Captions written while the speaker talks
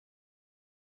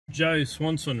Joe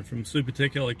Swanson from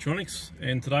Supertech Electronics,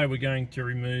 and today we're going to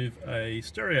remove a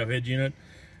stereo head unit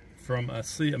from a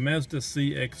Mazda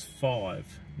CX5.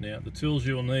 Now the tools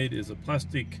you'll need is a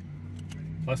plastic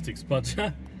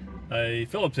spudger, a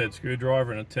Phillips head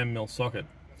screwdriver and a 10mm socket.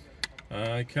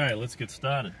 Okay, let's get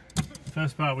started. The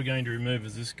first part we're going to remove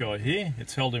is this guy here.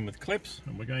 It's held in with clips,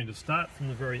 and we're going to start from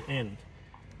the very end.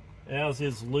 Ours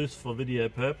is loose for video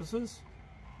purposes,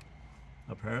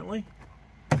 apparently.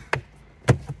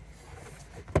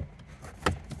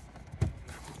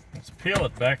 Let's peel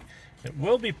it back. It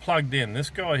will be plugged in. This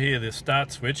guy here, this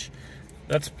start switch,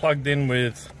 that's plugged in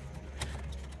with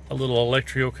a little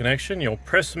electrical connection. You'll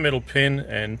press the middle pin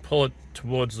and pull it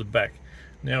towards the back.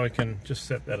 Now we can just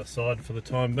set that aside for the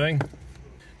time being.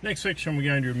 Next section we're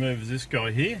going to remove is this guy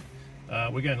here.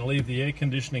 We're going to leave the air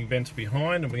conditioning vents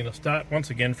behind, and we're going to start once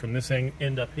again from this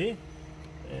end up here.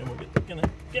 And we're going to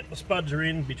get the spudger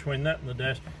in between that and the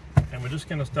dash, and we're just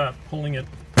going to start pulling it.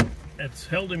 It's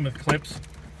held in with clips.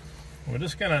 We're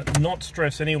just going to not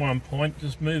stress any one point,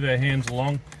 just move our hands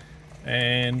along,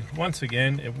 and once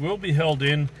again it will be held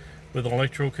in with an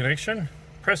electrical connection.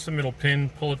 Press the middle pin,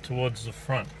 pull it towards the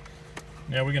front.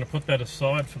 Now we're going to put that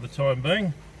aside for the time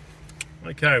being.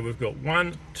 Okay, we've got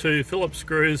 2 Phillips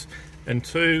screws and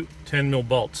 2 10mm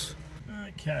bolts.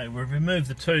 Okay, we've removed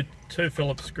the two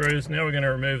Phillips screws. Now we're going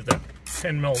to remove the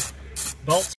 10mm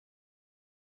bolts.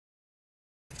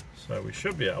 So we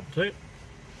should be able to.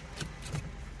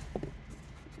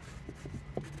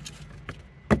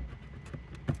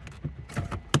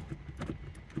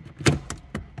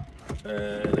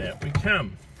 And out we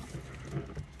come.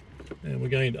 And we're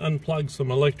going to unplug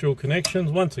some electrical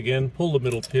connections. Once again, pull the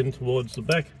middle pin towards the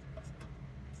back.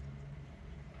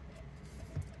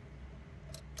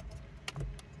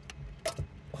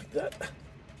 Like that.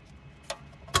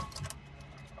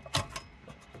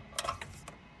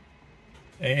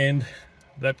 And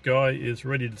that guy is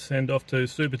ready to send off to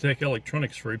Supertech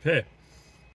Electronics for repair.